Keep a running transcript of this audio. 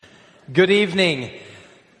Good evening.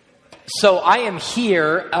 So I am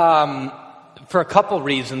here for a couple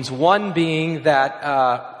reasons. One being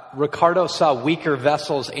that Ricardo saw weaker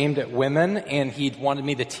vessels aimed at women, and he wanted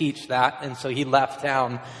me to teach that, and so he left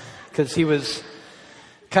town because he was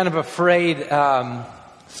kind of afraid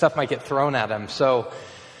stuff might get thrown at him. So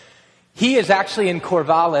he is actually in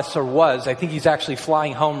Corvallis, or was. I think he's actually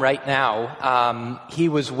flying home right now. He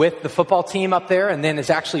was with the football team up there and then is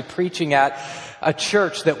actually preaching at a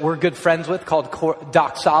church that we're good friends with called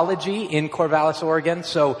Doxology in Corvallis, Oregon.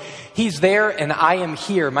 So he's there and I am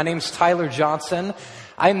here. My name's Tyler Johnson.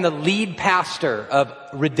 I'm the lead pastor of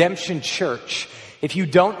Redemption Church. If you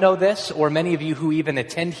don't know this, or many of you who even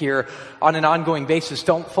attend here on an ongoing basis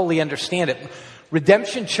don't fully understand it,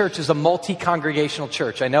 Redemption Church is a multi-congregational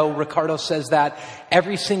church. I know Ricardo says that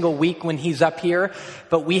every single week when he's up here,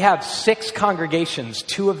 but we have 6 congregations.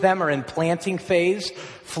 2 of them are in planting phase.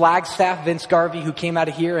 Flagstaff, Vince Garvey, who came out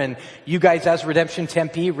of here, and you guys as Redemption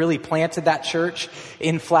Tempe really planted that church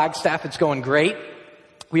in Flagstaff. It's going great.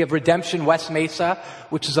 We have Redemption West Mesa,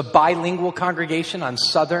 which is a bilingual congregation on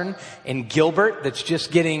Southern and Gilbert that's just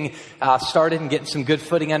getting started and getting some good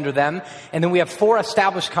footing under them. And then we have 4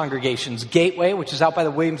 established congregations. Gateway, which is out by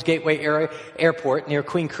the Williams Gateway Airport near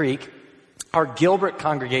Queen Creek. Our Gilbert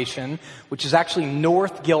congregation, which is actually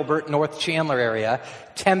North Gilbert, North Chandler area.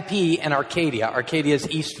 Tempe and Arcadia. Arcadia is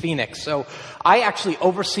East Phoenix. So I actually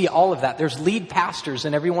oversee all of that. There's lead pastors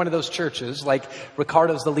in every one of those churches, like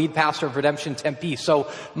Ricardo's the lead pastor of Redemption Tempe.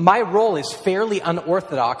 So my role is fairly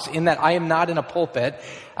unorthodox in that I am not in a pulpit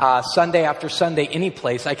Sunday after Sunday any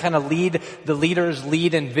place. I kind of lead the leaders,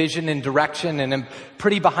 lead in vision and direction, and I'm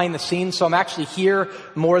pretty behind the scenes. So I'm actually here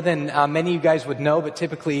more than many of you guys would know, but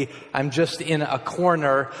typically I'm just in a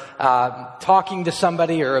corner talking to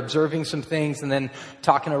somebody or observing some things and then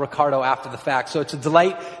talking to Ricardo after the fact. So it's a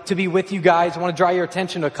delight to be with you guys. I want to draw your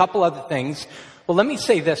attention to a couple other things. Well, let me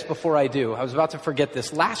say this before I do. I was about to forget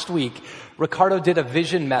this. Last week, Ricardo did a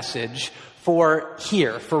vision message for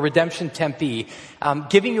Redemption Tempe,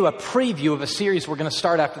 giving you a preview of a series we're going to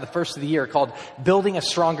start after the first of the year called Building a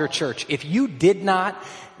Stronger Church. If you did not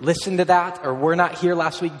listen to that, or were not here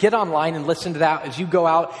last week, get online and listen to that. As you go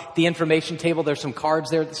out the information table, there's some cards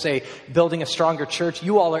there that say Building a Stronger Church.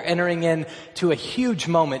 You all are entering into a huge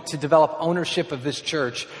moment to develop ownership of this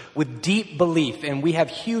church with deep belief, and we have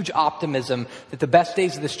huge optimism that the best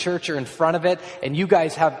days of this church are in front of it, and you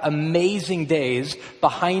guys have amazing days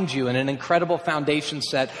behind you and an incredible foundation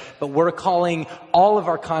set. But we're calling all of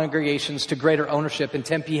our congregations to greater ownership, and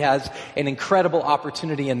Tempe has an incredible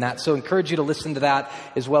opportunity in that. So I encourage you to listen to that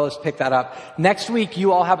as well as pick that up. Next week,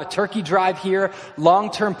 you all have a turkey drive here,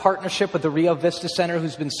 long-term partnership with the Rio Vista Center,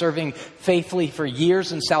 who's been serving faithfully for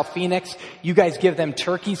years in South Phoenix. You guys give them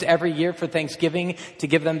turkeys every year for Thanksgiving to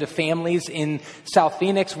give them to families in South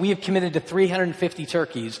Phoenix. We have committed to 350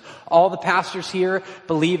 turkeys. All the pastors here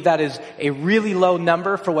believe that is a really low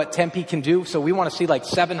number for what Tempe can do, so we want to see like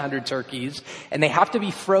 700 turkeys, and they have to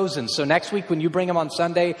be frozen. So next week when you bring them on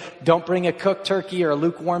Sunday, don't bring a cooked turkey or a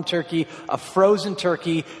lukewarm turkey, a frozen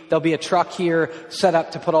turkey. There'll be a truck here set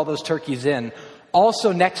up to put all those turkeys in.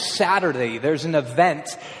 Also, next Saturday, there's an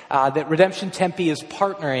event that Redemption Tempe is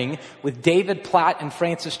partnering with David Platt and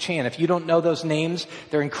Francis Chan. If you don't know those names,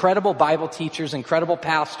 they're incredible Bible teachers, incredible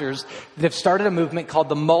pastors that have started a movement called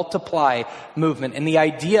the Multiply Movement. And the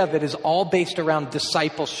idea of it is all based around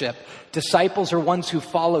discipleship. Disciples are ones who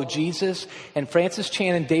follow Jesus, and Francis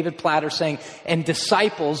Chan and David Platt are saying, and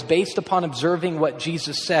disciples, based upon observing what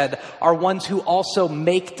Jesus said, are ones who also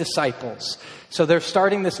make disciples. So they're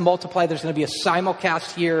starting this Multiply. There's going to be a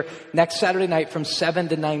simulcast here next Saturday night from 7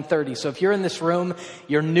 to 9:30. So if you're in this room,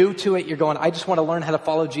 you're new to it, you're going, I just want to learn how to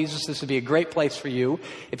follow Jesus, this would be a great place for you.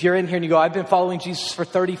 If you're in here and you go, I've been following Jesus for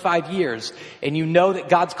 35 years, and you know that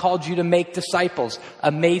God's called you to make disciples,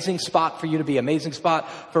 amazing spot for you to be, amazing spot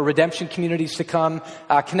for Redemption communities to come.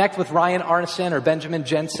 Connect with Ryan Arneson or Benjamin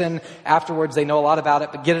Jensen afterwards. They know a lot about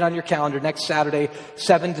it, but get it on your calendar next Saturday,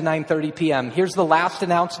 7 to 9:30 p.m. Here's the last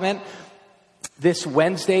announcement. This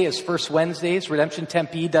Wednesday is First Wednesdays. Redemption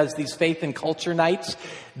Tempe does these faith and culture nights.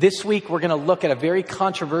 This week, we're going to look at a very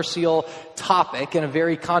controversial topic and a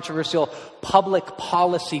very controversial public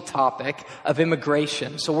policy topic of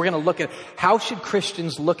immigration. So we're going to look at how should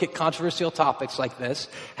Christians look at controversial topics like this?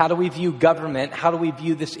 How do we view government? How do we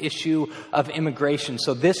view this issue of immigration?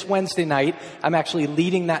 So this Wednesday night, I'm actually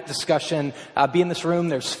leading that discussion. Be in this room.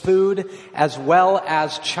 There's food as well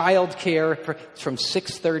as childcare from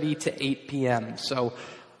 6:30 to 8 p.m. So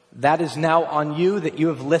That is now on you, that you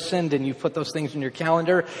have listened and you've put those things in your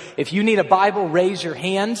calendar. If you need a Bible, raise your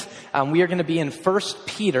hand. We are going to be in 1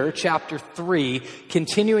 Peter chapter 3,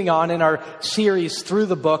 continuing on in our series through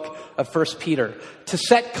the book of 1 Peter. To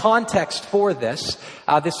set context for this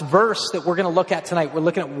verse that we're going to look at tonight, we're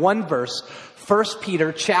looking at one verse, 1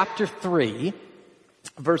 Peter chapter 3,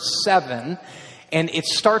 verse 7, and it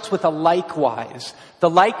starts with a likewise. The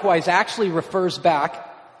likewise actually refers back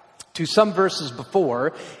to some verses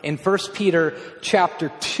before in 1 Peter chapter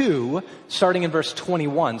 2, starting in verse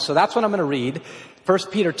 21. So that's what I'm going to read. 1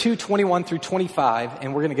 Peter 2, 21 through 25,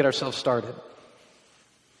 and we're going to get ourselves started.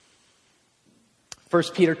 1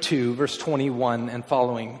 Peter 2, verse 21 and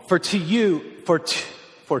following. For to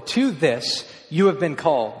this you have been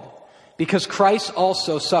called, because Christ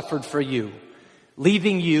also suffered for you,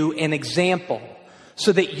 leaving you an example,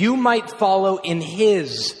 so that you might follow in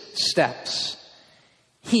his steps.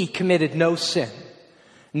 He committed no sin,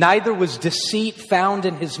 neither was deceit found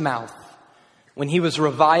in his mouth. When he was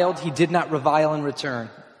reviled, he did not revile in return.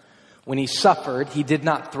 When he suffered, he did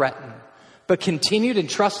not threaten, but continued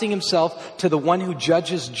entrusting himself to the one who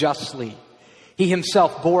judges justly. He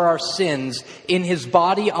himself bore our sins in his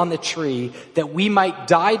body on the tree, that we might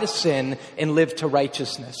die to sin and live to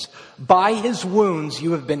righteousness. By his wounds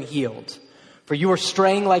you have been healed. For you are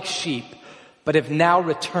straying like sheep, but have now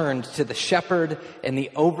returned to the shepherd and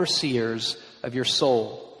the overseers of your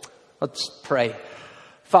soul. Let's pray.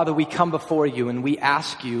 Father, we come before you and we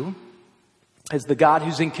ask you, as the God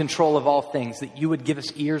who's in control of all things, that you would give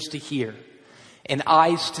us ears to hear and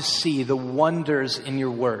eyes to see the wonders in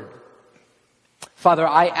your word. Father,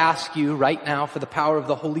 I ask you right now for the power of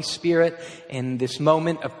the Holy Spirit in this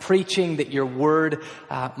moment of preaching, that your word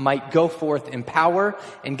might go forth in power,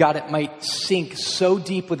 and God, it might sink so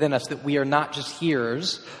deep within us that we are not just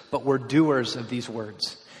hearers, but we're doers of these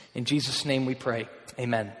words. In Jesus' name we pray.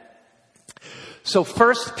 Amen. So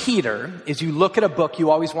 1 Peter, as you look at a book,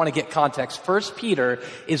 you always want to get context. 1 Peter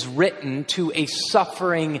is written to a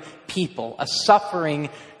suffering people, a suffering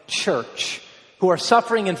church, who are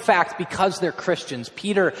suffering, in fact, because they're Christians.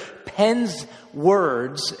 Peter pens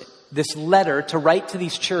words, this letter, to write to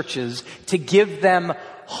these churches to give them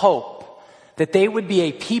hope, that they would be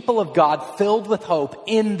a people of God filled with hope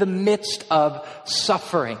in the midst of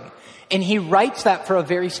suffering. And he writes that for a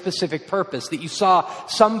very specific purpose, that you saw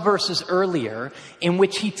some verses earlier in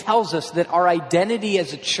which he tells us that our identity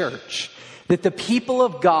as a church, that the people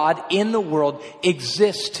of God in the world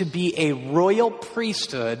exist to be a royal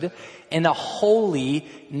priesthood and a holy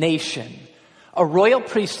nation. A royal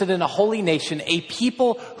priesthood and a holy nation, a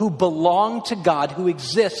people who belong to God, who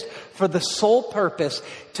exist for the sole purpose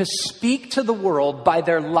to speak to the world by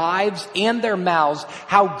their lives and their mouths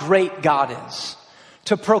how great God is.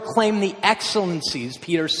 To proclaim the excellencies,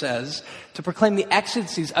 Peter says, to proclaim the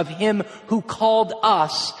excellencies of him who called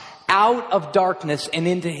us out of darkness and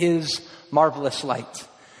into his marvelous light.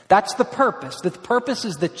 That's the purpose. The purpose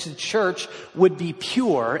is that the church would be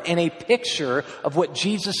pure and a picture of what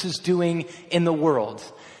Jesus is doing in the world.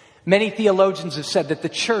 Many theologians have said that the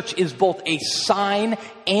church is both a sign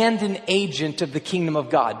and an agent of the kingdom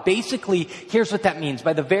of God. Basically, here's what that means.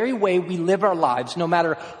 By the very way we live our lives, no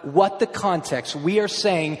matter what the context, we are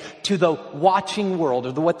saying to the watching world,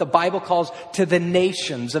 or what the Bible calls to the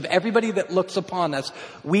nations, of everybody that looks upon us,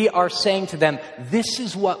 we are saying to them, this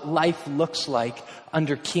is what life looks like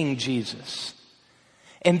under King Jesus.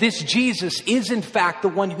 And this Jesus is in fact the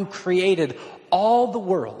one who created all the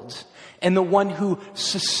world, and the one who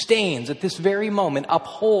sustains at this very moment,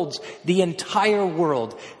 upholds the entire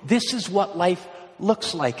world. This is what life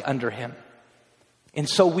looks like under him. And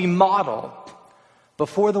so we model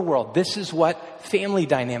before the world, this is what family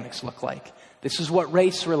dynamics look like. This is what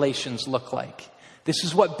race relations look like. This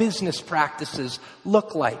is what business practices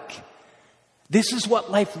look like. This is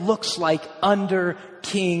what life looks like under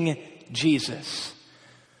King Jesus.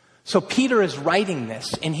 So Peter is writing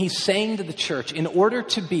this, and he's saying to the church, in order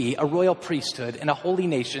to be a royal priesthood and a holy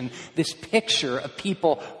nation, this picture of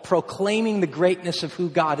people proclaiming the greatness of who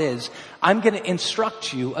God is, I'm going to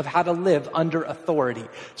instruct you of how to live under authority.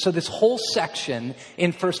 So this whole section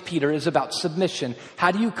in 1 Peter is about submission.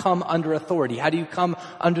 How do you come under authority? How do you come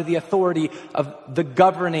under the authority of the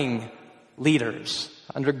governing leaders,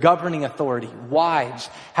 under governing authority? Wives,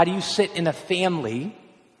 how do you sit in a family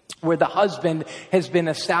where the husband has been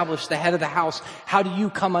established, the head of the house? How do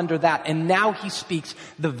you come under that? And now he speaks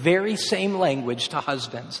the very same language to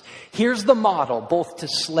husbands. Here's the model, both to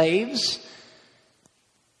slaves,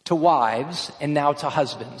 to wives, and now to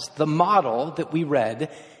husbands. The model that we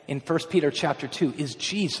read in 1 Peter chapter 2 is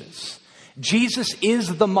Jesus. Jesus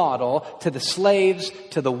is the model to the slaves,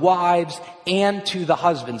 to the wives, and to the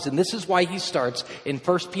husbands. And this is why he starts in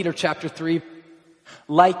 1 Peter chapter 3.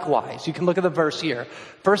 Likewise, you can look at the verse here.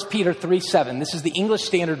 1 Peter 3:7. This is the English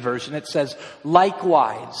Standard Version. It says,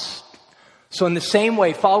 likewise. So in the same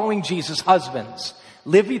way, following Jesus, husbands,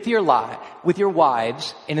 live with your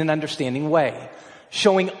wives in an understanding way,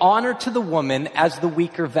 showing honor to the woman as the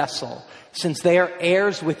weaker vessel, since they are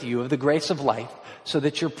heirs with you of the grace of life, so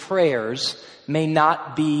that your prayers may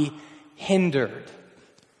not be hindered.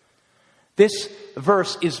 This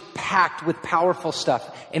verse is packed with powerful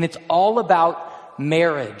stuff, and it's all about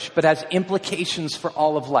marriage, but has implications for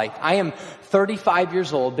all of life. I am 35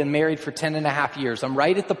 years old, been married for 10 and a half years. I'm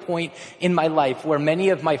right at the point in my life where many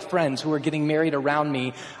of my friends who are getting married around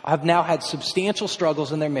me have now had substantial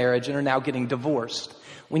struggles in their marriage and are now getting divorced.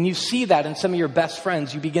 When you see that in some of your best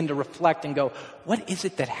friends, you begin to reflect and go, what is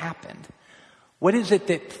it that happened? What is it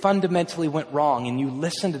that fundamentally went wrong? And you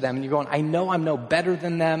listen to them and you're going, I know I'm no better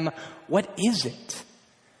than them. What is it?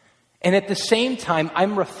 And at the same time,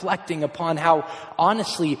 I'm reflecting upon how,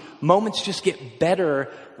 honestly, moments just get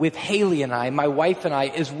better with Haley and I, my wife and I,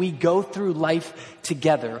 as we go through life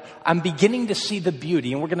together. I'm beginning to see the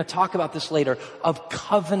beauty, and we're going to talk about this later, of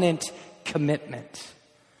covenant commitment.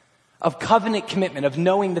 Of covenant commitment, of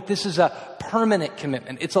knowing that this is a permanent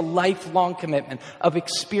commitment. It's a lifelong commitment, of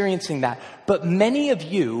experiencing that. But many of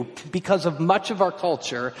you, because of much of our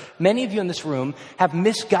culture, many of you in this room have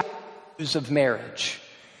misguided views of marriage.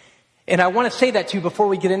 And I want to say that to you before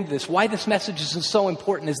we get into this. Why this message is so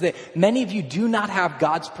important is that many of you do not have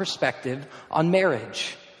God's perspective on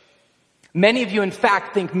marriage. Many of you, in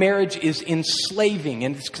fact, think marriage is enslaving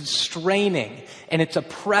and it's constraining and it's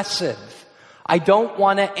oppressive. I don't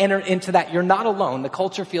want to enter into that. You're not alone. The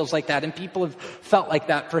culture feels like that, and people have felt like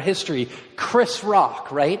that for history. Chris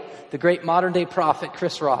Rock, right? The great modern day prophet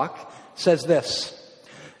Chris Rock says this: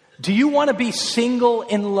 do you want to be single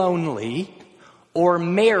and lonely, or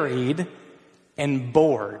married and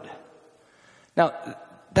bored? Now,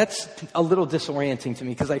 that's a little disorienting to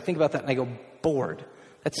me because I think about that and I go, bored.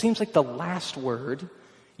 That seems like the last word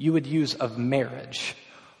you would use of marriage.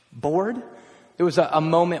 Bored? There was a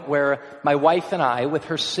moment where my wife and I, with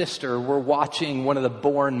her sister, were watching one of the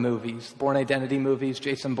Bourne movies, Bourne Identity movies,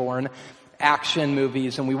 Jason Bourne, action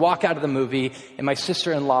movies, and we walk out of the movie, and my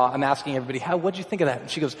sister-in-law, I'm asking everybody, what'd you think of that? And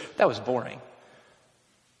she goes, that was boring.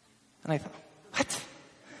 And I thought, what?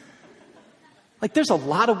 Like, there's a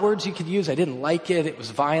lot of words you could use. I didn't like it. It was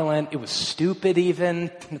violent. It was stupid even.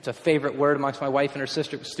 It's a favorite word amongst my wife and her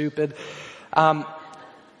sister. It was stupid.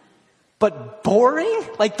 But boring?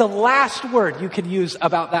 Like the last word you could use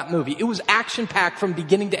about that movie. It was action-packed from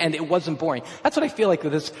beginning to end. It wasn't boring. That's what I feel like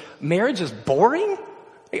with this. Marriage is boring?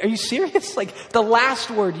 Are you serious? Like the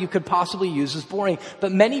last word you could possibly use is boring.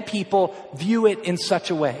 But many people view it in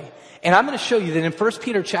such a way. And I'm going to show you that in 1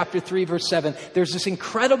 Peter chapter 3, verse 7, there's this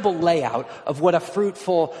incredible layout of what a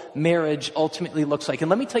fruitful marriage ultimately looks like. And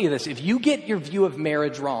let me tell you this, if you get your view of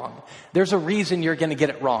marriage wrong, there's a reason you're going to get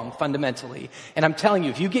it wrong, fundamentally. And I'm telling you,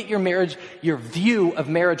 if you get your view of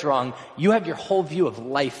marriage wrong, you have your whole view of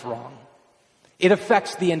life wrong. It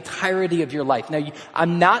affects the entirety of your life. Now,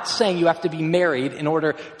 I'm not saying you have to be married in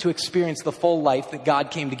order to experience the full life that God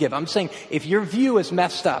came to give. I'm saying if your view is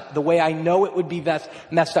messed up, the way I know it would be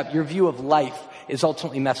messed up, your view of life is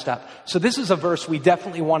ultimately messed up. So this is a verse we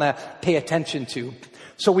definitely want to pay attention to.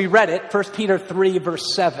 So we read it, 1 Peter 3,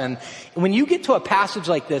 verse 7. And when you get to a passage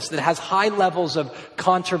like this that has high levels of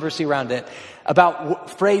controversy around it,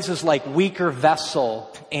 about phrases like weaker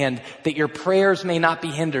vessel and that your prayers may not be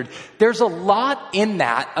hindered, there's a lot in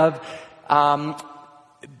that of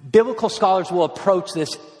biblical scholars will approach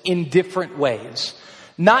this in different ways.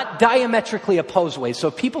 Not diametrically opposed ways. So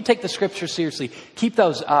if people take the scripture seriously, keep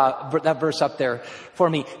that verse up there for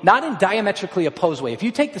me. Not in diametrically opposed way. If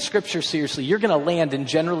you take the scripture seriously, you're going to land in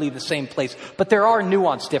generally the same place. But there are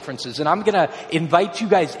nuanced differences. And I'm going to invite you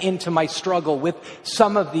guys into my struggle with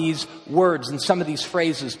some of these words and some of these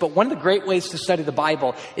phrases. But one of the great ways to study the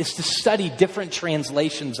Bible is to study different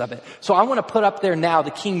translations of it. So I want to put up there now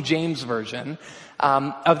the King James Version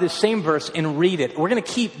of this same verse and read it. We're going to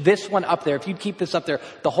keep this one up there. If you keep this up there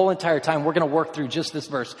the whole entire time, we're going to work through just this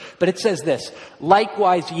verse. But it says this: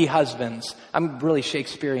 likewise, ye husbands. I'm really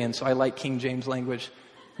Shakespearean, so I like King James language.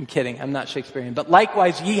 I'm kidding. I'm not Shakespearean. But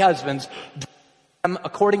likewise, ye husbands,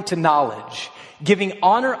 according to knowledge, giving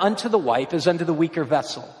honor unto the wife as unto the weaker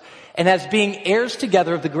vessel, and as being heirs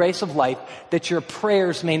together of the grace of life, that your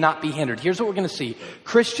prayers may not be hindered. Here's what we're going to see.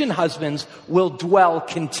 Christian husbands will dwell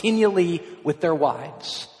continually with their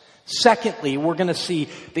wives. Secondly, we're going to see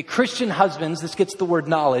that Christian husbands, this gets the word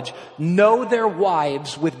knowledge, know their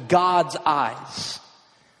wives with God's eyes.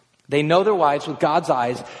 They know their wives with God's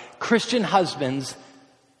eyes. Christian husbands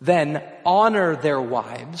then honor their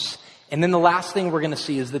wives. And then the last thing we're going to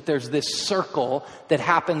see is that there's this circle that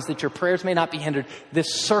happens that your prayers may not be hindered,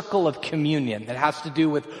 this circle of communion that has to do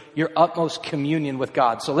with your utmost communion with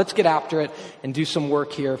God. So let's get after it and do some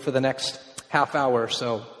work here for the next half hour or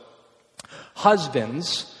so.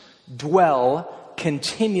 Husbands dwell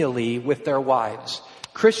continually with their wives.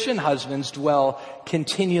 Christian husbands dwell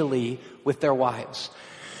continually with their wives.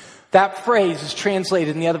 That phrase is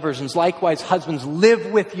translated in the other versions. Likewise, husbands,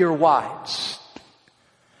 live with your wives.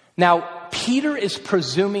 Now, Peter is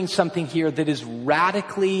presuming something here that is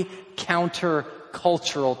radically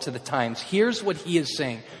countercultural to the times. Here's what he is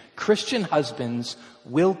saying. Christian husbands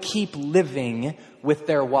will keep living with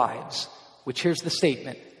their wives. Which here's the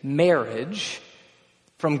statement. Marriage,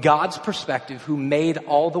 from God's perspective, who made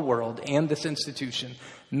all the world and this institution,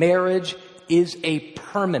 marriage is a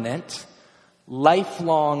permanent,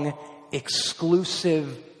 lifelong,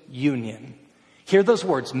 exclusive union. Hear those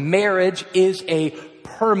words. Marriage is a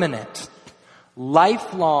permanent,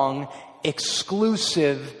 lifelong,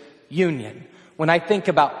 exclusive union. When I think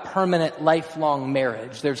about permanent, lifelong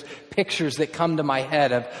marriage, there's pictures that come to my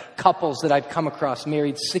head of couples that I've come across,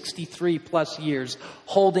 married 63 plus years,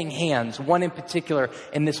 holding hands, one in particular,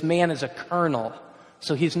 and this man is a colonel,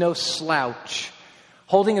 so he's no slouch,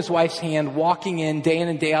 holding his wife's hand, walking in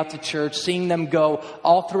and day out to church, seeing them go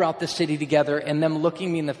all throughout the city together, and them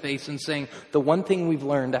looking me in the face and saying, the one thing we've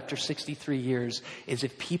learned after 63 years is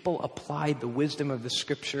if people applied the wisdom of the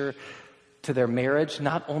Scripture to their marriage,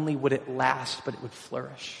 not only would it last, but it would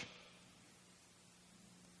flourish.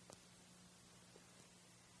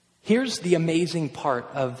 Here's the amazing part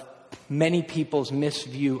of many people's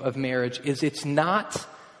misview of marriage is it's not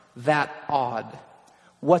that odd.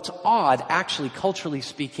 What's odd, actually, culturally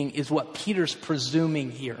speaking, is what Peter's presuming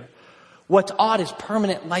here. What's odd is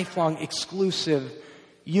permanent, lifelong, exclusive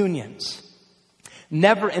unions.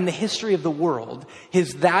 Never in the history of the world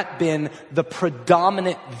has that been the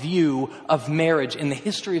predominant view of marriage in the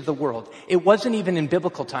history of the world. It wasn't even in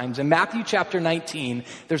biblical times. In Matthew chapter 19,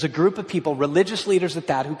 there's a group of people, religious leaders at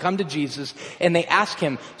that, who come to Jesus and they ask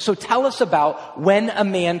him, so tell us about when a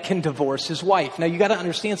man can divorce his wife. Now you got to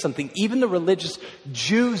understand something. Even the religious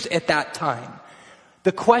Jews at that time,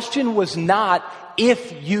 the question was not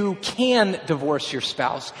if you can divorce your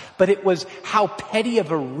spouse, but it was how petty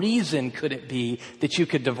of a reason could it be that you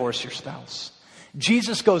could divorce your spouse.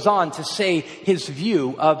 Jesus goes on to say his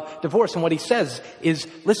view of divorce, and what he says is,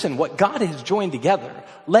 listen, what God has joined together,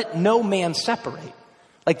 let no man separate.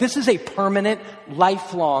 Like, this is a permanent,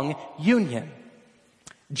 lifelong union.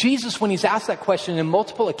 Jesus, when he's asked that question in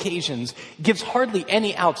multiple occasions, gives hardly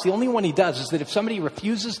any outs. The only one he does is that if somebody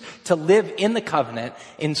refuses to live in the covenant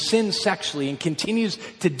and sins sexually and continues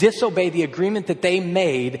to disobey the agreement that they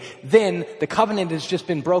made, then the covenant has just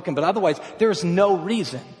been broken. But otherwise, there is no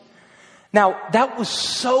reason. Now, that was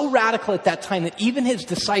so radical at that time that even his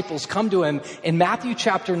disciples come to him in Matthew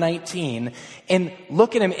chapter 19 and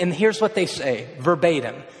look at him, and here's what they say,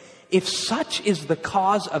 verbatim. If such is the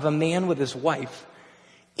cause of a man with his wife,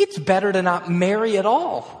 it's better to not marry at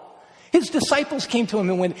all. His disciples came to him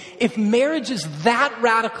and went, if marriage is that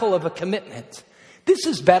radical of a commitment, this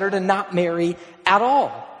is better to not marry at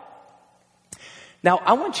all. Now,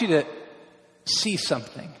 I want you to see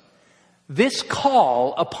something. This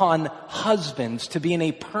call upon husbands to be in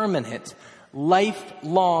a permanent,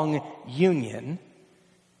 lifelong union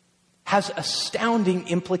has astounding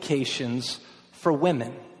implications for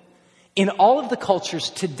women. In all of the cultures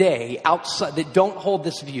today outside that don't hold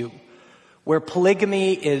this view, where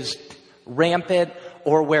polygamy is rampant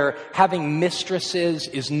or where having mistresses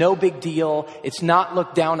is no big deal, it's not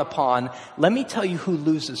looked down upon, let me tell you who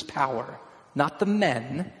loses power. Not the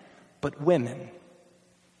men, but women.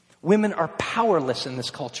 Women are powerless in this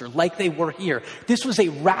culture like they were here. This was a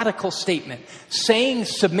radical statement. Saying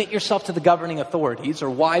submit yourself to the governing authorities or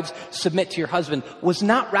wives submit to your husband was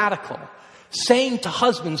not radical. Saying to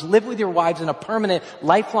husbands, live with your wives in a permanent,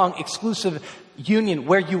 lifelong, exclusive union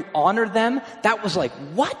where you honor them, that was like,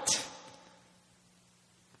 what?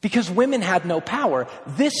 Because women had no power.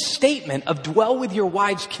 This statement of dwell with your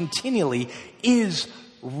wives continually is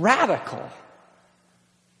radical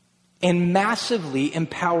and massively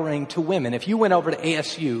empowering to women. If you went over to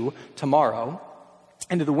ASU tomorrow,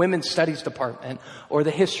 into the women's studies department or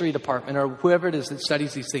the history department or whoever it is that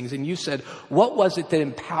studies these things, and you said, what was it that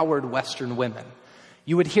empowered Western women?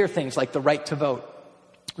 You would hear things like the right to vote,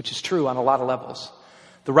 which is true on a lot of levels.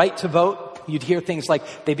 The right to vote, you'd hear things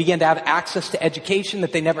like they began to have access to education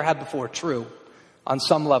that they never had before. True, on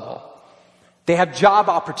some level. They have job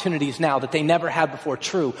opportunities now that they never had before.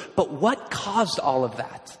 True. But what caused all of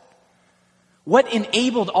that? What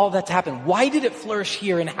enabled all that to happen? Why did it flourish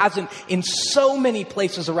here and hasn't in so many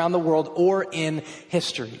places around the world or in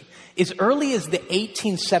history? As early as the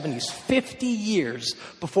 1870s, 50 years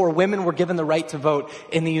before women were given the right to vote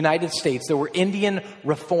in the United States, there were Indian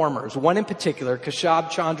reformers, one in particular,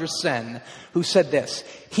 Keshab Chandra Sen, who said this.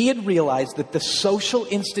 He had realized that the social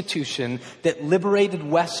institution that liberated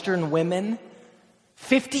Western women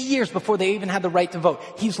 50 years before they even had the right to vote.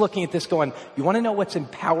 He's looking at this going, you want to know what's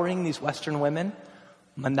empowering these Western women?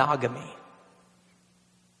 Monogamy.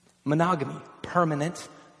 Monogamy. Permanent,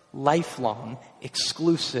 lifelong,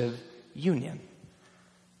 exclusive union.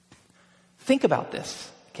 Think about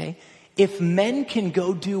this, okay? If men can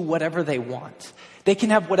go do whatever they want, they can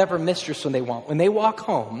have whatever mistress when they want. When they walk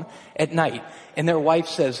home at night and their wife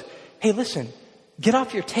says, hey, listen, get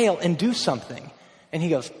off your tail and do something. And he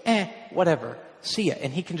goes, whatever. See ya.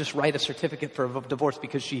 And he can just write a certificate for a divorce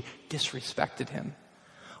because she disrespected him.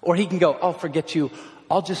 Or he can go, oh, forget you.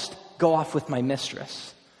 I'll just go off with my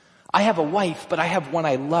mistress. I have a wife, but I have one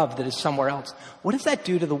I love that is somewhere else. What does that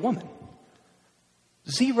do to the woman?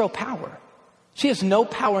 Zero power. She has no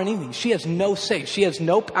power in anything. She has no say. She has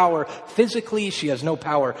no power physically. She has no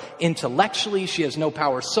power intellectually. She has no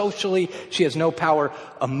power socially. She has no power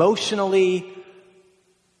emotionally.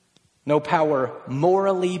 No power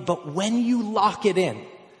morally. But when you lock it in,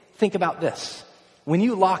 think about this. When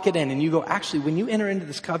you lock it in and you go, actually, when you enter into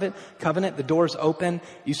this covenant, the door's open,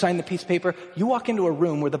 you sign the piece of paper, you walk into a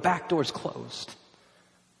room where the back door's closed.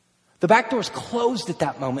 The back door's closed at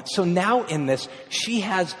that moment. So now in this, she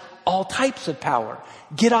has all types of power.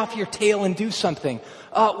 Get off your tail and do something.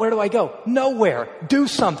 Where do I go? Nowhere. Do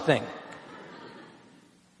something.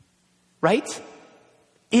 Right?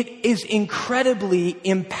 It is incredibly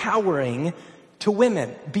empowering to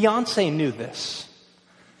women. Beyonce knew this.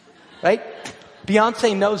 Right?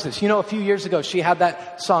 Beyonce knows this. You know, a few years ago, she had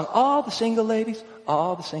that song, All the Single Ladies,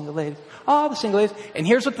 All the Single Ladies, All the Single Ladies. And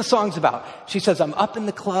here's what the song's about. She says, I'm up in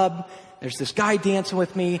the club. There's this guy dancing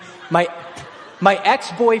with me. My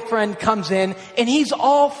ex-boyfriend comes in, and he's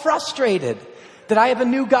all frustrated that I have a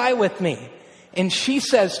new guy with me. And she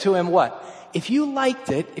says to him, what? If you liked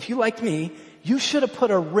me, you should have put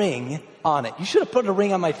a ring on it. You should have put a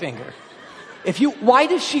ring on my finger. Why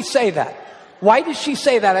does she say that? Why does she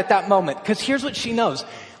say that at that moment? Because here's what she knows.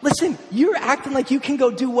 Listen, you're acting like you can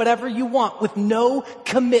go do whatever you want with no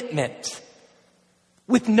commitment.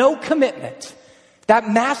 With no commitment. That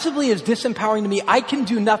massively is disempowering to me. I can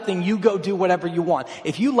do nothing. You go do whatever you want.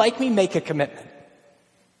 If you like me, make a commitment.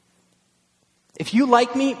 If you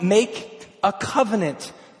like me, make a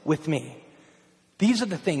covenant with me. These are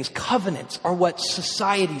the things. Covenants are what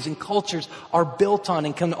societies and cultures are built on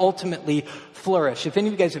and can ultimately flourish. If any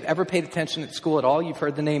of you guys have ever paid attention at school at all, you've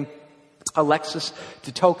heard the name Alexis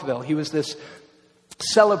de Tocqueville. He was this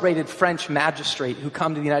celebrated French magistrate who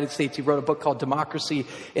came to the United States. He wrote a book called Democracy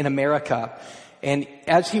in America. And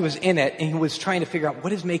as he was in it, and he was trying to figure out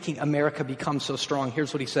what is making America become so strong,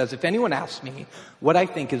 here's what he says. If anyone asks me what I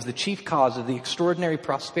think is the chief cause of the extraordinary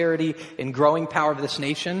prosperity and growing power of this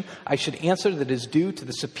nation, I should answer that it is due to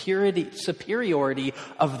the superiority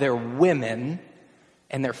of their women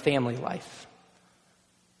and their family life.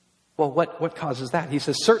 Well, what causes that? He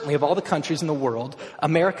says, certainly of all the countries in the world,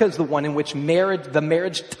 America is the one in which the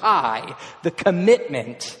marriage tie, the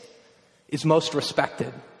commitment, is most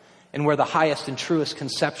respected, and where the highest and truest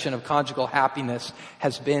conception of conjugal happiness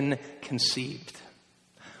has been conceived.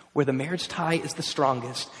 Where the marriage tie is the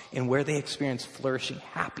strongest, and where they experience flourishing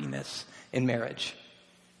happiness in marriage.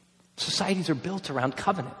 Societies are built around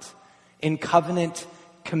covenant, in covenant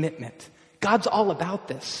commitment. God's all about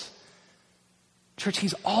this. Church,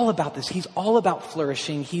 He's all about this. He's all about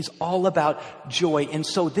flourishing. He's all about joy. And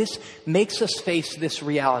so this makes us face this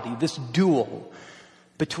reality, this duel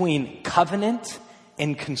between covenant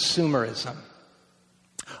and consumerism.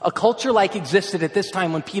 A culture like existed at this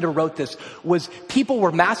time when Peter wrote this was people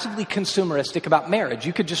were massively consumeristic about marriage.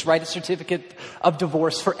 You could just write a certificate of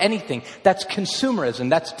divorce for anything. That's consumerism.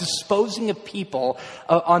 That's disposing of people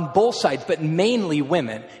on both sides, but mainly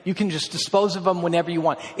women. You can just dispose of them whenever you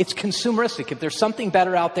want. It's consumeristic. If there's something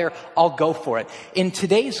better out there, I'll go for it. In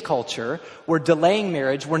today's culture, we're delaying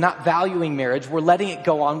marriage. We're not valuing marriage. We're letting it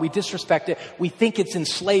go on. We disrespect it. We think it's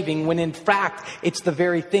enslaving when in fact it's the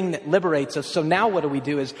very thing that liberates us. So now what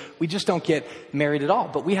do? Is we just don't get married at all,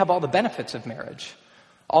 but we have all the benefits of marriage,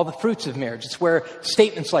 all the fruits of marriage. It's where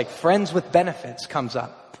statements like friends with benefits comes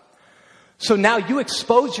up. So now you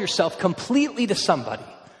expose yourself completely to somebody,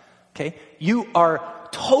 okay? You are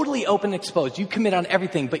totally open and exposed. You commit on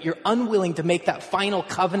everything, but you're unwilling to make that final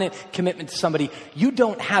covenant commitment to somebody. You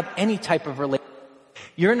don't have any type of relationship.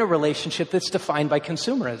 You're in a relationship that's defined by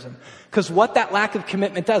consumerism. Because what that lack of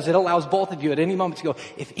commitment does, it allows both of you at any moment to go,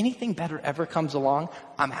 if anything better ever comes along,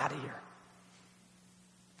 I'm out of here.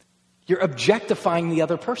 You're objectifying the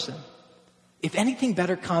other person. If anything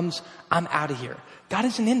better comes, I'm out of here. God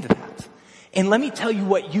isn't into that. And let me tell you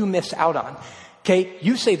what you miss out on. Okay,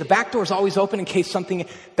 you say the back door is always open in case something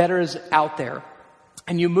better is out there.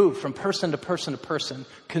 And you move from person to person to person,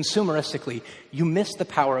 consumeristically. You miss the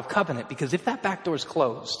power of covenant, because if that back door is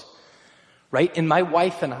closed, right? And my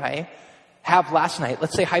wife and I have last night,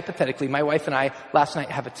 let's say hypothetically, my wife and I last night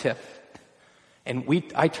have a tiff. And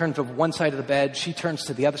I turn to one side of the bed, she turns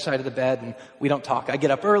to the other side of the bed, and we don't talk. I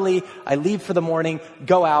get up early, I leave for the morning,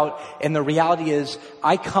 go out, and the reality is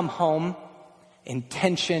I come home and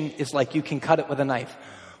tension is like you can cut it with a knife.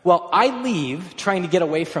 Well, I leave trying to get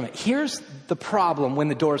away from it. Here's the problem when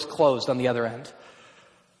the door's closed on the other end.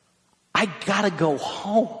 I gotta go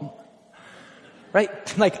home.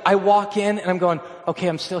 Right? Like I walk in and I'm going, okay,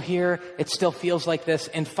 I'm still here. It still feels like this.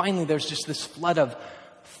 And finally there's just this flood of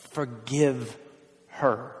forgive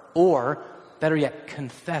her. Or better yet,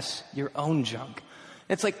 confess your own junk.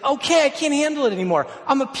 It's like, okay, I can't handle it anymore.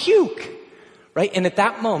 I'm a puke. Right? And at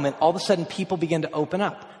that moment, all of a sudden people begin to open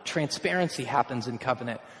up. Transparency happens in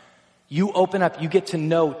covenant. You open up, you get to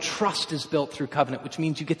know, trust is built through covenant, which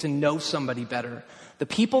means you get to know somebody better. The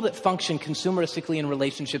people that function consumeristically in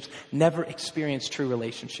relationships never experience true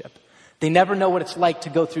relationship. They never know what it's like to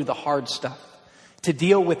go through the hard stuff, to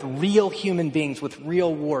deal with real human beings with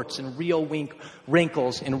real warts and real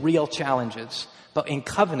wrinkles and real challenges. But in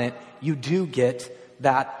covenant, you do get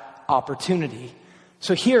that opportunity.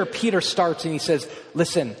 So here Peter starts and he says,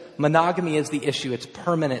 listen, monogamy is the issue. It's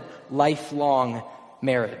permanent, lifelong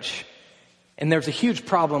marriage. And there's a huge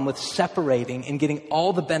problem with separating and getting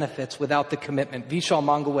all the benefits without the commitment. Vishal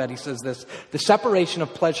Mangalwadi says this, the separation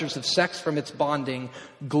of pleasures of sex from its bonding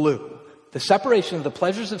glue. The separation of the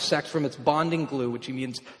pleasures of sex from its bonding glue, which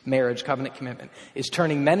means marriage, covenant, commitment, is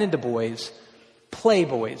turning men into boys,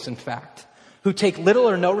 playboys in fact, who take little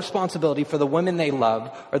or no responsibility for the women they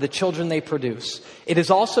love or the children they produce. It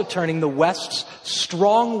is also turning the West's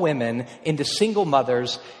strong women into single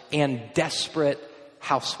mothers and desperate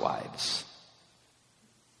housewives.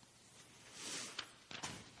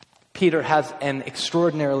 Peter has an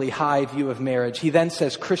extraordinarily high view of marriage. He then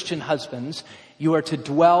says, Christian husbands, you are to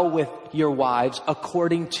dwell with your wives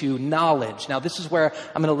according to knowledge. Now, this is where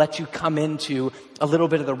I'm going to let you come into a little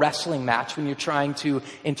bit of the wrestling match when you're trying to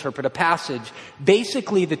interpret a passage.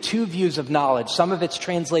 Basically, the two views of knowledge, some of it's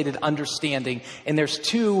translated understanding, and there's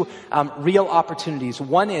two real opportunities.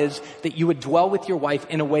 One is that you would dwell with your wife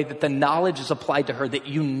in a way that the knowledge is applied to her, that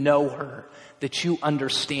you know her, that you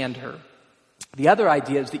understand her. The other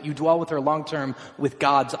idea is that you dwell with her long-term with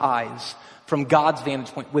God's eyes, from God's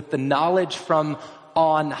vantage point, with the knowledge from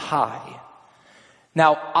on high.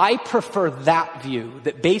 Now, I prefer that view,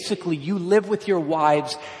 that basically you live with your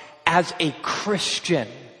wives as a Christian,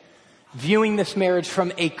 viewing this marriage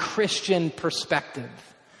from a Christian perspective,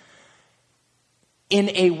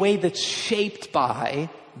 in a way that's shaped by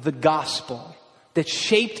the gospel, that's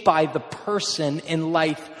shaped by the person and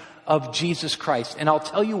life of Jesus Christ. And I'll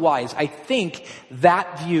tell you why. Is I think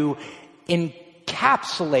that view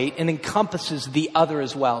encapsulates and encompasses the other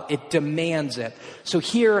as well. It demands it. So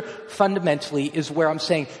here, fundamentally, is where I'm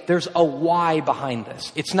saying there's a why behind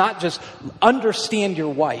this. It's not just understand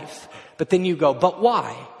your wife, but then you go, but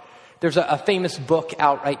why? There's a famous book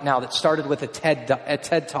out right now that started with a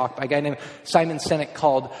TED Talk by a guy named Simon Sinek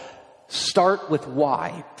called Start with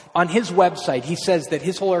Why. On his website, he says that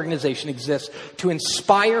his whole organization exists to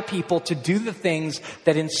inspire people to do the things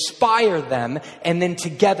that inspire them and then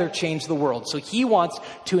together change the world. So he wants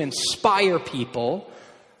to inspire people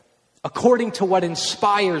according to what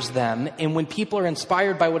inspires them. And when people are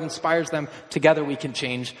inspired by what inspires them, together we can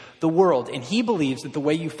change the world. And he believes that the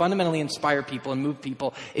way you fundamentally inspire people and move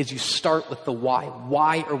people is you start with the why.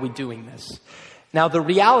 Why are we doing this? Now, the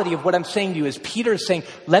reality of what I'm saying to you is Peter is saying,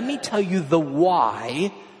 let me tell you the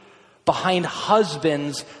why behind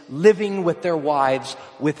husbands living with their wives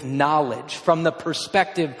with knowledge from the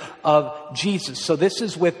perspective of Jesus. So this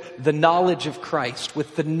is with the knowledge of Christ,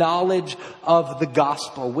 with the knowledge of the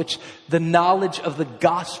gospel, which the knowledge of the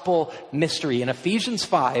gospel mystery. In Ephesians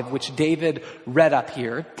 5, which David read up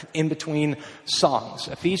here in between songs,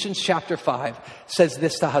 Ephesians chapter 5 says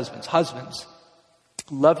this to husbands. Husbands,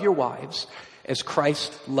 love your wives as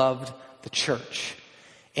Christ loved the church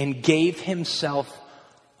and gave himself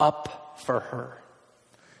up for her.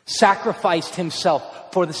 Sacrificed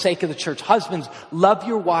himself for the sake of the church. Husbands, love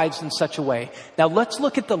your wives in such a way. Now let's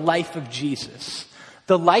look at the life of Jesus.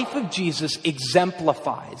 The life of Jesus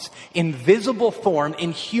exemplifies in visible form,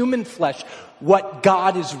 in human flesh, what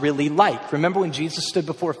God is really like. Remember when Jesus stood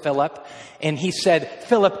before Philip and he said,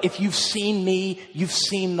 Philip, if you've seen me, you've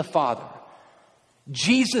seen the Father.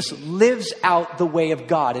 Jesus lives out the way of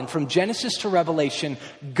God. And from Genesis to Revelation,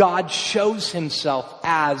 God shows himself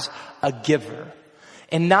as a giver.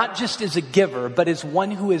 And not just as a giver, but as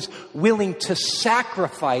one who is willing to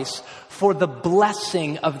sacrifice for the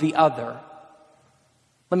blessing of the other.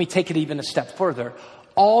 Let me take it even a step further.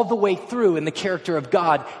 All the way through in the character of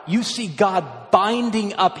God, you see God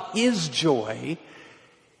binding up his joy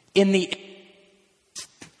in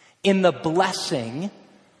the blessing,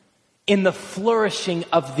 in the flourishing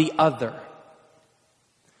of the other.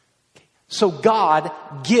 So God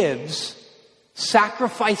gives,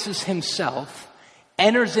 sacrifices himself,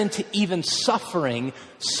 enters into even suffering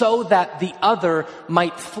so that the other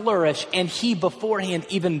might flourish, and he beforehand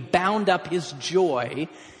even bound up his joy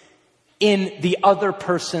in the other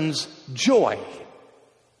person's joy.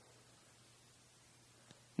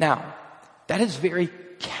 Now, that is very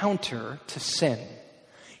counter to sin.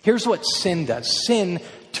 Here's what sin does. Sin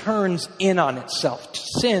turns in on itself.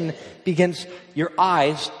 Sin begins, your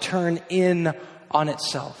eyes turn in on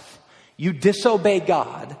itself. You disobey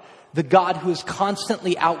God, the God who is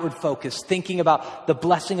constantly outward focused, thinking about the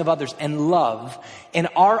blessing of others and love. And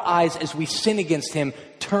our eyes, as we sin against him,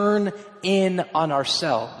 turn in on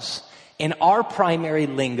ourselves. And our primary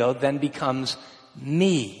lingo then becomes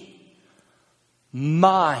me,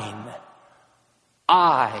 mine,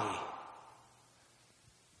 I.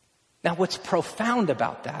 Now, what's profound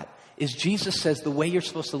about that is Jesus says the way you're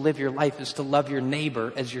supposed to live your life is to love your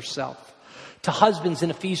neighbor as yourself. To husbands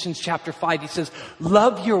in Ephesians chapter 5, he says,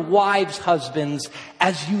 love your wives, husbands,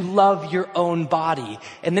 as you love your own body.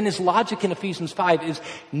 And then his logic in Ephesians 5 is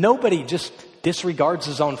nobody just disregards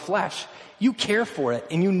his own flesh. You care for it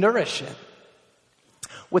and you nourish it.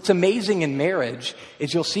 What's amazing in marriage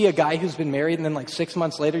is you'll see a guy who's been married and then like 6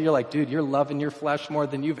 months later, you're like, dude, you're loving your flesh more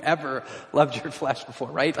than you've ever loved your flesh before,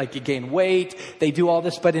 right? Like you gain weight, they do all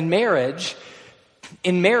this. But in marriage,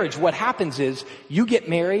 what happens is you get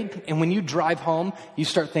married and when you drive home, you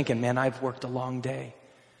start thinking, man, I've worked a long day.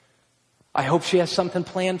 I hope she has something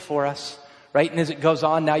planned for us, right? And as it goes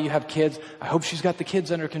on, now you have kids. I hope she's got the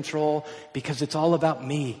kids under control because it's all about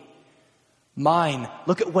me. Mine.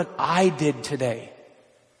 Look at what I did today.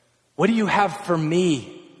 What do you have for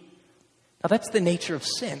me? Now that's the nature of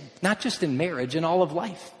sin, not just in marriage, in all of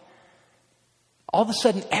life. All of a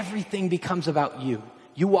sudden, everything becomes about you.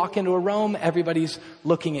 You walk into a room, everybody's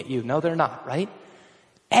looking at you. No, they're not, right?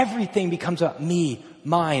 Everything becomes about me,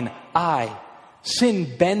 mine, I.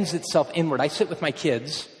 Sin bends itself inward. I sit with my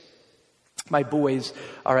kids. My boys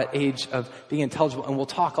are at age of being intelligible, and we'll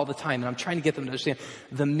talk all the time. And I'm trying to get them to understand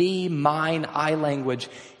the me, mine, I language.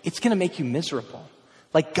 It's going to make you miserable.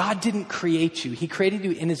 Like God didn't create you. He created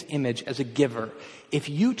you in his image as a giver. If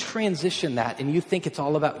you transition that and you think it's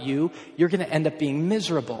all about you, you're going to end up being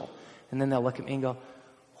miserable. And then they'll look at me and go,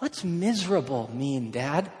 what's miserable mean,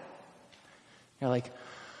 Dad? You're like,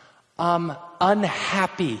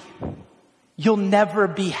 unhappy. You'll never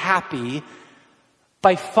be happy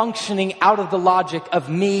by functioning out of the logic of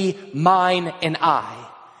me, mine, and I.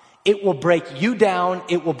 It will break you down.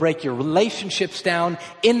 It will break your relationships down.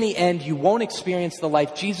 In the end, you won't experience the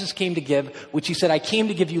life Jesus came to give, which he said, I came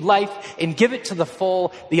to give you life and give it to the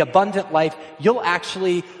full, the abundant life. You'll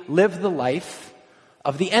actually live the life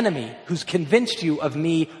of the enemy who's convinced you of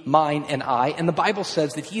me, mine, and I. And the Bible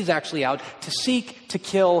says that he's actually out to seek, to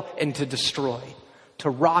kill, and to destroy,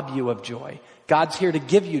 to rob you of joy. God's here to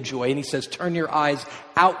give you joy, and he says, turn your eyes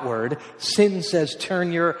outward. Sin says,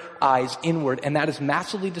 turn your eyes inward, and that is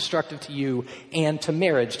massively destructive to you and to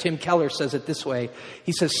marriage. Tim Keller says it this way.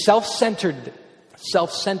 He says,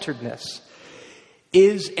 self-centeredness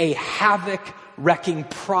is a havoc-wrecking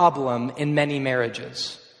problem in many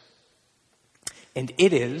marriages. And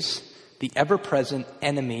it is the ever-present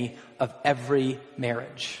enemy of every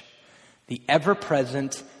marriage. The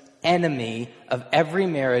ever-present enemy of every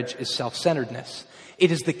marriage is self-centeredness.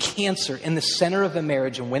 It is the cancer in the center of a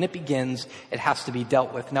marriage, and when it begins, it has to be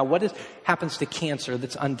dealt with. Now, what happens to cancer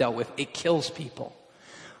that's undealt with? It kills people.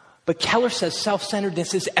 But Keller says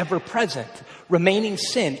self-centeredness is ever-present. Remaining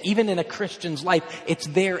sin, even in a Christian's life, it's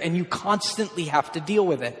there, and you constantly have to deal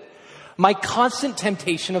with it. My constant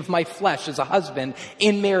temptation of my flesh as a husband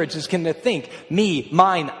in marriage is going to think, me,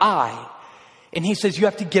 mine, I. And he says you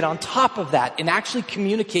have to get on top of that and actually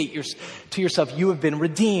communicate to yourself, you have been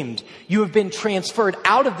redeemed. You have been transferred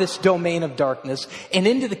out of this domain of darkness and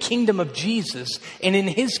into the kingdom of Jesus. And in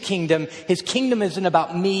his kingdom isn't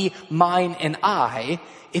about me, mine, and I.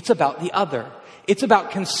 It's about the other. It's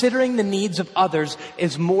about considering the needs of others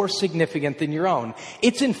as more significant than your own.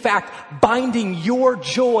 It's in fact binding your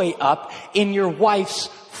joy up in your wife's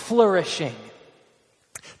flourishing.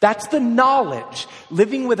 That's the knowledge,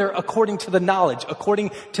 living with her according to the knowledge, according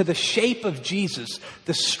to the shape of Jesus,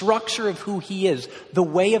 the structure of who he is, the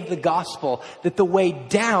way of the gospel, that the way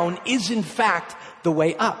down is in fact the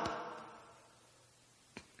way up.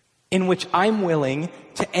 In which I'm willing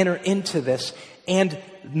to enter into this, and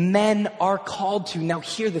men are called to. Now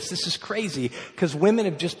hear this is crazy, because women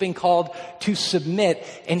have just been called to submit,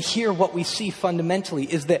 and here what we see fundamentally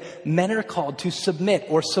is that men are called to submit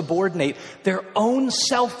or subordinate their own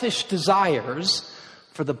selfish desires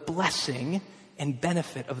for the blessing and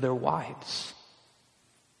benefit of their wives.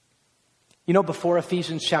 You know, before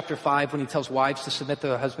Ephesians chapter 5, when he tells wives to submit to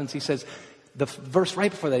their husbands, he says, the verse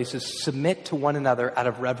right before that, he says, submit to one another out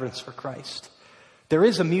of reverence for Christ. There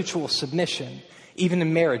is a mutual submission, even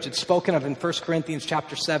in marriage. It's spoken of in 1 Corinthians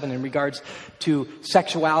chapter 7 in regards to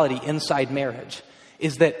sexuality inside marriage,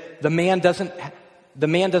 is that the man doesn't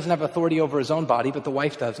have authority over his own body, but the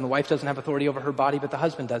wife does. And the wife doesn't have authority over her body, but the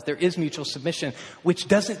husband does. There is mutual submission, which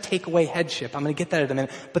doesn't take away headship. I'm going to get that in a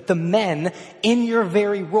minute. But the men, in your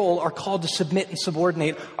very role, are called to submit and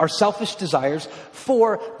subordinate our selfish desires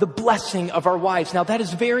for the blessing of our wives. Now, that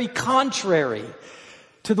is very contrary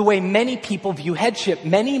to the way many people view headship.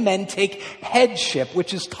 Many men take headship,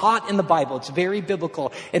 which is taught in the Bible. It's very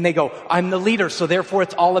biblical. And they go, I'm the leader, so therefore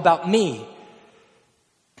it's all about me.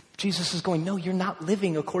 Jesus is going, no, you're not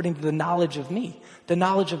living according to the knowledge of me, the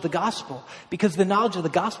knowledge of the gospel. Because the knowledge of the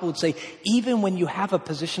gospel would say, even when you have a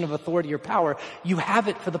position of authority or power, you have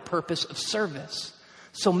it for the purpose of service.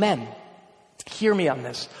 So men, hear me on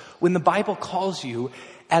this. When the Bible calls you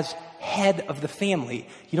as head of the family,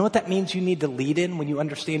 you know what that means you need to lead in when you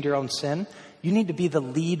understand your own sin? You need to be the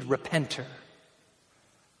lead repenter.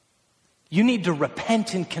 You need to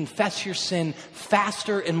repent and confess your sin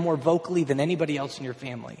faster and more vocally than anybody else in your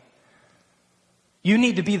family. You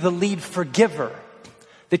need to be the lead forgiver,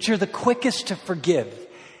 that you're the quickest to forgive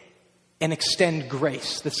and extend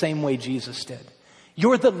grace the same way Jesus did.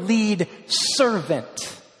 You're the lead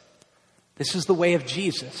servant. This is the way of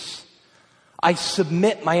Jesus. I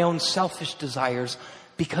submit my own selfish desires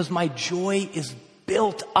because my joy is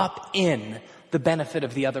built up in the benefit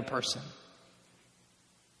of the other person.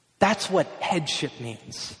 That's what headship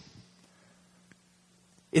means.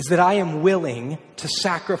 Is that I am willing to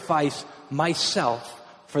sacrifice myself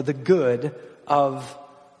for the good of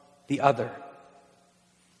the other.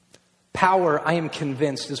 Power, I am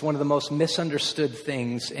convinced, is one of the most misunderstood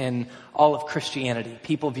things in all of Christianity.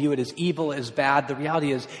 People view it as evil, as bad. The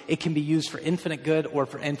reality is it can be used for infinite good or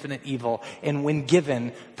for infinite evil. And when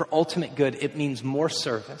given for ultimate good, it means more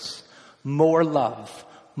service, more love,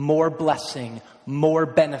 more blessing, more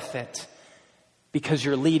benefit. Because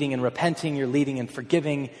you're leading in repenting, you're leading in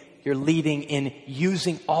forgiving, you're leading in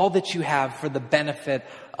using all that you have for the benefit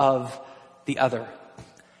of the other.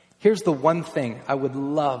 Here's the one thing I would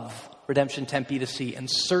love Redemption Tempe to see, and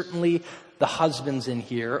certainly the husbands in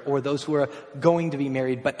here, or those who are going to be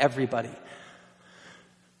married, but everybody.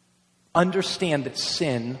 Understand that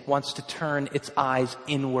sin wants to turn its eyes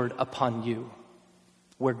inward upon you,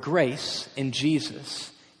 where grace in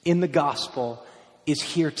Jesus, in the gospel, is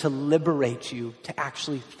here to liberate you to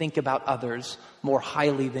actually think about others more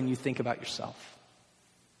highly than you think about yourself.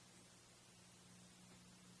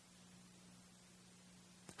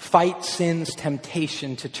 Fight sin's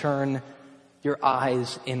temptation to turn your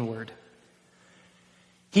eyes inward.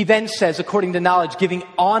 He then says, according to knowledge, giving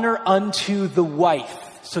honor unto the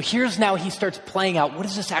wife. So here's now he starts playing out, what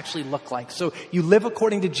does this actually look like? So you live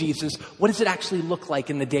according to Jesus. What does it actually look like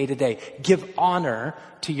in the day-to-day? Give honor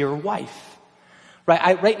to your wife.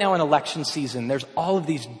 Right now in election season, there's all of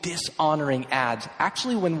these dishonoring ads.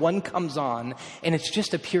 Actually, when one comes on and it's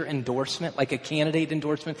just a pure endorsement, like a candidate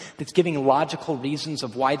endorsement that's giving logical reasons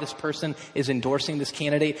of why this person is endorsing this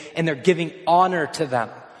candidate, and they're giving honor to them.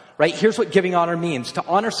 Right? Here's what giving honor means. To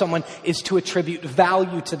honor someone is to attribute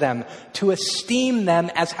value to them, to esteem them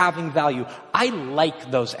as having value. I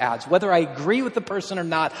like those ads. Whether I agree with the person or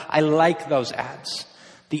not, I like those ads.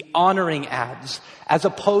 The honoring ads, as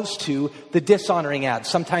opposed to the dishonoring ads.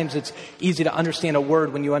 Sometimes it's easy to understand a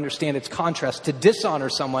word when you understand its contrast. To dishonor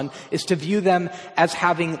someone is to view them as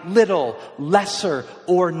having little, lesser,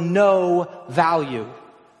 or no value.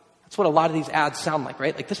 That's what a lot of these ads sound like,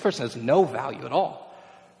 right? Like this person has no value at all.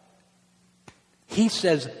 He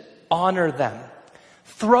says, honor them.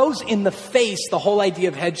 Throws in the face the whole idea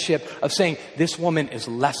of headship of saying, this woman is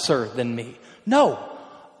lesser than me. No,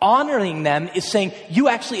 honoring them is saying you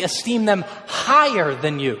actually esteem them higher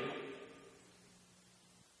than you.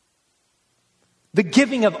 The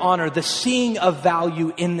giving of honor, the seeing of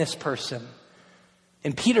value in this person.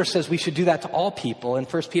 And Peter says we should do that to all people. In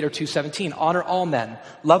 1 Peter 2:17, honor all men,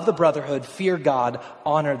 love the brotherhood, fear God,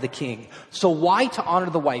 honor the king. So why to honor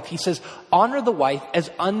the wife? He says, honor the wife as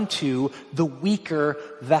unto the weaker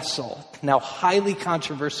vessel. Now, highly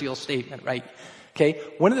controversial statement, right? Okay,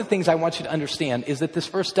 one of the things I want you to understand is that this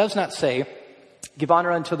verse does not say, give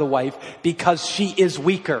honor unto the wife because she is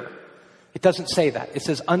weaker. It doesn't say that. It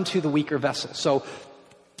says unto the weaker vessel. So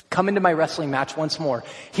come into my wrestling match once more.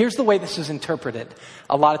 Here's the way this is interpreted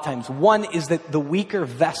a lot of times. One is that the weaker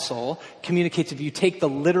vessel communicates, if you take the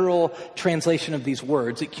literal translation of these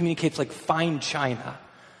words, it communicates like fine china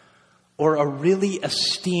or a really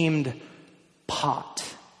esteemed pot.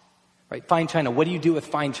 Right? Fine china. What do you do with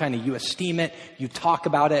fine china? You esteem it, you talk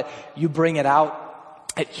about it, you bring it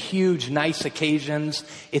out at huge, nice occasions.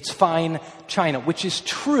 It's fine china, which is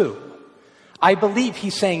true. I believe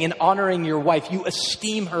he's saying in honoring your wife, you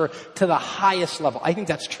esteem her to the highest level. I think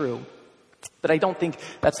that's true. But I don't think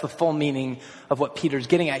that's the full meaning of what Peter's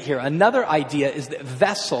getting at here. Another idea is that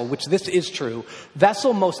vessel, which this is true,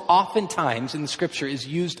 vessel most oftentimes in the scripture is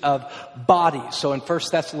used of bodies. So in 1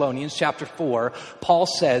 Thessalonians chapter 4, Paul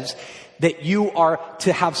says that you are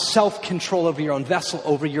to have self-control over your own vessel,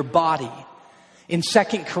 over your body. In 2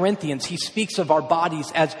 Corinthians, he speaks of our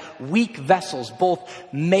bodies as weak vessels. Both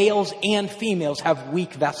males and females have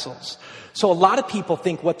weak vessels. So a lot of people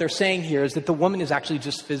think what they're saying here is that the woman is actually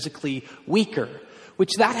just physically weaker,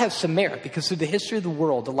 which that has some merit because through the history of the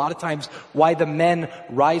world, a lot of times why the men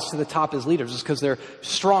rise to the top as leaders is because they're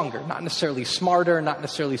stronger, not necessarily smarter, not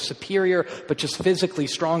necessarily superior, but just physically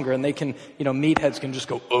stronger. And they can, meatheads can just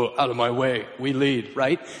go, oh, out of my way, we lead,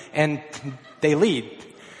 right? And they lead.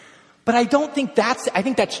 But I think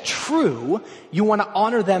that's true. You want to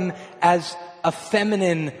honor them as a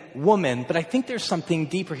feminine woman, but I think there's something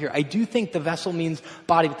deeper here. I do think the vessel means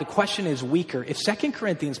body, but the question is weaker. If 2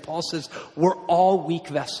 Corinthians, Paul says, we're all weak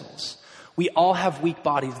vessels. We all have weak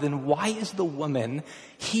bodies. Then why is the woman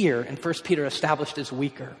here in 1 Peter established as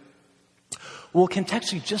weaker? Well,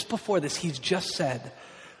 contextually, just before this, he's just said,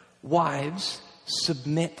 wives,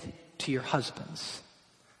 submit to your husbands.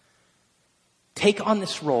 Take on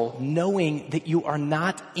this role knowing that you are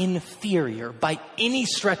not inferior by any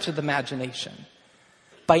stretch of the imagination.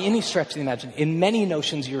 By any stretch of the imagination. In many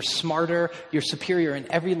notions, you're smarter, you're superior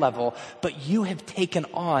in every level, but you have taken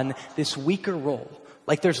on this weaker role.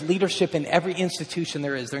 Like there's leadership in every institution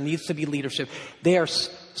there is. There needs to be leadership. They are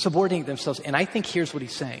subordinating themselves. And I think here's what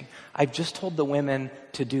he's saying. I've just told the women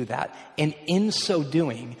to do that. And in so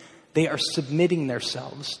doing, they are submitting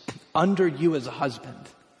themselves under you as a husband.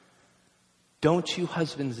 Don't you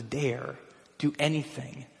husbands dare do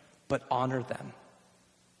anything but honor them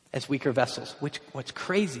as weaker vessels. What's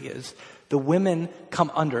crazy is the women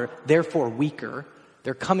come under, therefore weaker.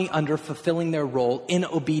 They're coming under, fulfilling their role in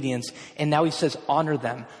obedience. And now he says, honor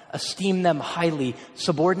them, esteem them highly,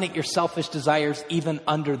 subordinate your selfish desires even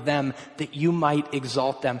under them that you might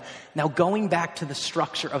exalt them. Now going back to the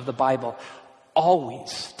structure of the Bible,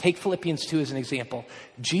 always, take Philippians 2 as an example.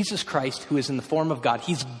 Jesus Christ, who is in the form of God,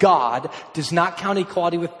 he's God, does not count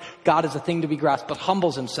equality with God as a thing to be grasped, but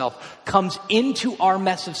humbles himself, comes into our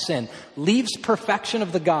mess of sin, leaves perfection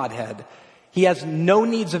of the Godhead. He has no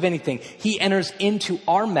needs of anything. He enters into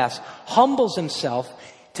our mess, humbles himself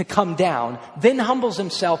to come down, then humbles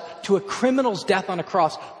himself to a criminal's death on a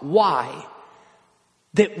cross. Why?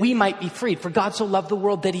 That we might be freed. For God so loved the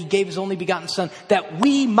world that he gave his only begotten son, that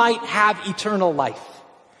we might have eternal life.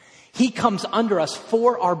 He comes under us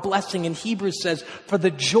for our blessing. And Hebrews says, for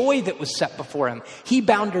the joy that was set before him. He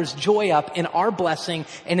bound his joy up in our blessing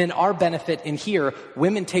and in our benefit. And here,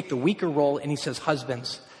 women take the weaker role, and he says,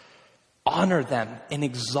 husbands, honor them and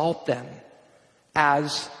exalt them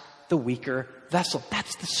as the weaker vessel.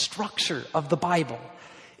 That's the structure of the Bible.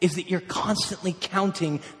 Is that you're constantly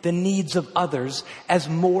counting the needs of others as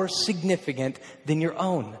more significant than your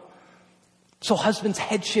own. So husband's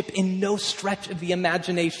headship in no stretch of the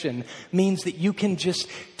imagination means that you can just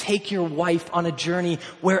take your wife on a journey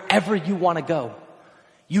wherever you want to go.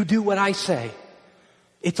 You do what I say.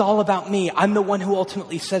 It's all about me. I'm the one who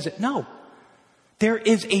ultimately says it. No. There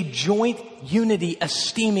is a joint unity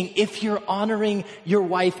esteeming if you're honoring your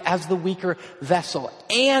wife as the weaker vessel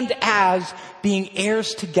and as being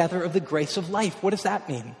heirs together of the grace of life. What does that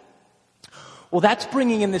mean? Well, that's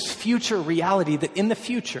bringing in this future reality that in the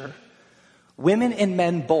future, women and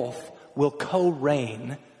men both will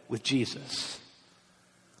co-reign with Jesus.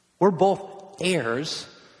 We're both heirs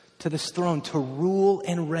to this throne to rule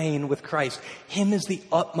and reign with Christ. Him is the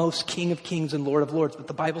utmost King of kings and Lord of lords. But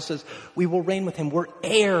the Bible says we will reign with him. We're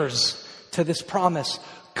heirs to this promise.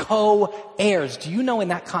 Co-heirs. Do you know in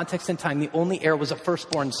that context in time, the only heir was a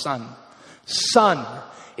firstborn son? Son.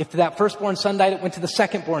 If that firstborn son died, it went to the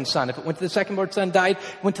secondborn son. If it went to the secondborn son died,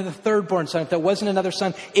 it went to the thirdborn son. If there wasn't another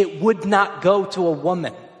son, it would not go to a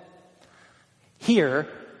woman. Here,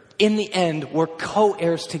 in the end, we're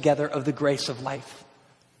co-heirs together of the grace of life.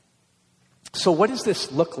 So what does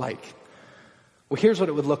this look like? Well, here's what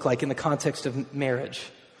it would look like in the context of marriage.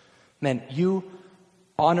 Men, you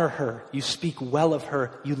honor her, you speak well of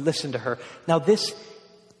her, you listen to her. Now this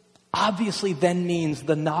obviously then means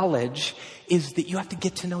the knowledge is that you have to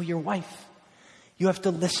get to know your wife. You have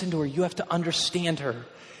to listen to her, you have to understand her.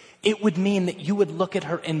 It would mean that you would look at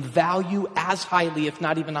her and value as highly, if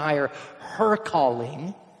not even higher, her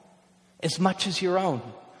calling as much as your own.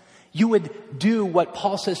 You would do what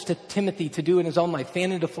Paul says to Timothy to do in his own life.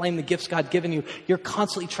 Fan into flame the gifts God given you. You're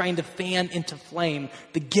constantly trying to fan into flame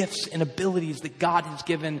the gifts and abilities that God has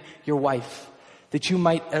given your wife. That you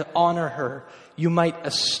might honor her. You might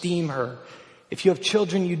esteem her. If you have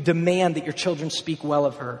children, you demand that your children speak well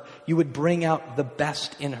of her. You would bring out the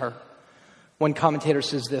best in her. One commentator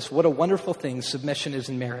says this: what a wonderful thing submission is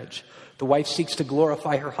in marriage. The wife seeks to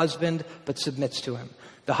glorify her husband, but submits to him.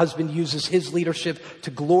 The husband uses his leadership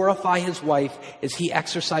to glorify his wife as he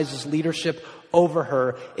exercises leadership over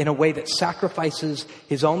her in a way that sacrifices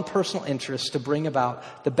his own personal interests to bring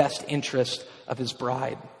about the best interest of his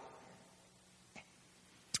bride.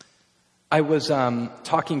 I was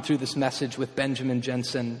talking through this message with Benjamin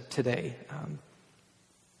Jensen today,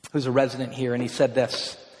 who's a resident here, and he said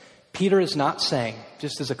this: Peter is not saying,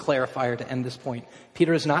 just as a clarifier to end this point,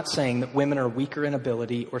 Peter is not saying that women are weaker in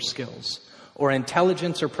ability or skills, or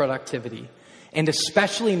intelligence or productivity, and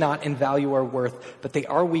especially not in value or worth, but they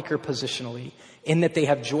are weaker positionally in that they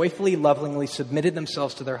have joyfully, lovingly submitted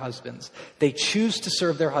themselves to their husbands. They choose to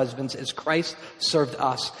serve their husbands as Christ served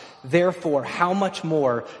us. Therefore, how much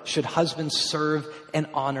more should husbands serve and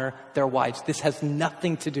honor their wives? This has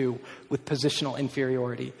nothing to do with positional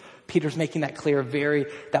inferiority. Peter's making that clear,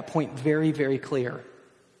 that point very, very clear.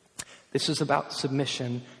 This is about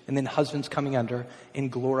submission and then husbands coming under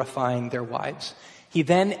and glorifying their wives. He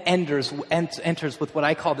then enters with what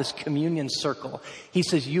I call this communion circle. He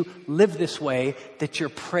says, you live this way that your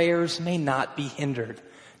prayers may not be hindered.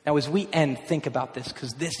 Now, as we end, think about this,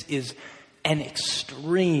 because this is an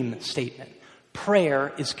extreme statement.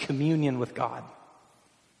 Prayer is communion with God.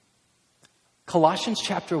 Colossians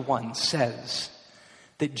chapter 1 says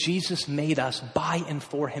that Jesus made us by and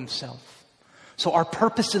for himself. So our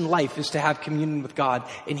purpose in life is to have communion with God.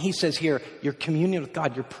 And he says here, your communion with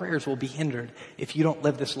God, your prayers will be hindered if you don't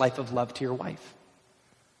live this life of love to your wife.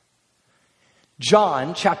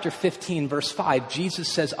 John chapter 15, verse 5,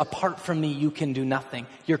 Jesus says, apart from me, you can do nothing.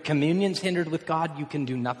 Your communion's hindered with God, you can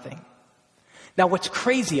do nothing. Now, what's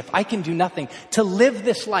crazy, if I can do nothing, to live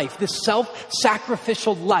this life, this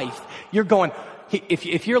self-sacrificial life, you're going,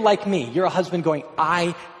 if you're like me, you're a husband going,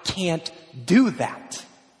 I can't do that.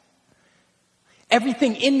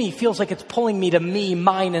 Everything in me feels like it's pulling me to me,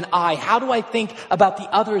 mine, and I. How do I think about the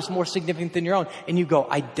other is more significant than your own? And you go,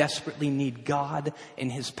 I desperately need God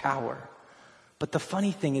and his power. But the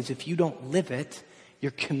funny thing is, if you don't live it,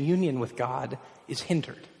 your communion with God is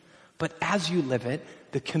hindered. But as you live it,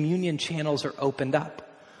 the communion channels are opened up.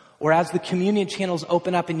 Or as the communion channels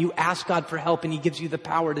open up and you ask God for help and he gives you the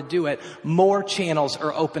power to do it, more channels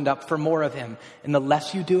are opened up for more of him. And the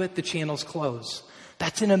less you do it, the channels close.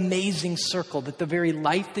 That's an amazing circle, that the very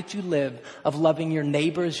life that you live of loving your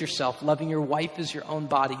neighbor as yourself, loving your wife as your own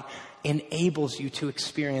body, enables you to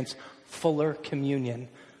experience fuller communion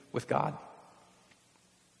with God.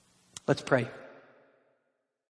 Let's pray.